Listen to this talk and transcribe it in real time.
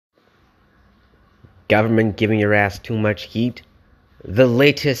government giving your ass too much heat? The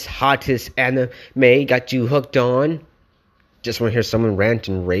latest, hottest anime got you hooked on? Just want to hear someone rant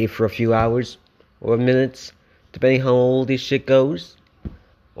and rave for a few hours? Or minutes? Depending how old this shit goes?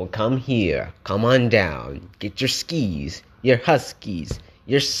 Well, come here. Come on down. Get your skis, your huskies,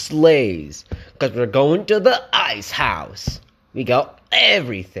 your sleighs. Because we're going to the ice house. We got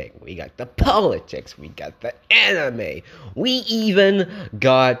everything. We got the politics. We got the anime. We even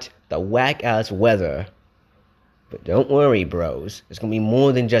got the whack-ass weather. But don't worry, bros. It's gonna be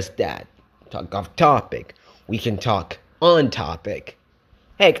more than just that. Talk off topic. We can talk on topic.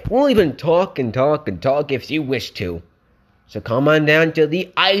 Heck, we'll even talk and talk and talk if you wish to. So come on down to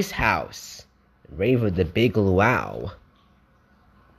the ice house and rave with the big luau.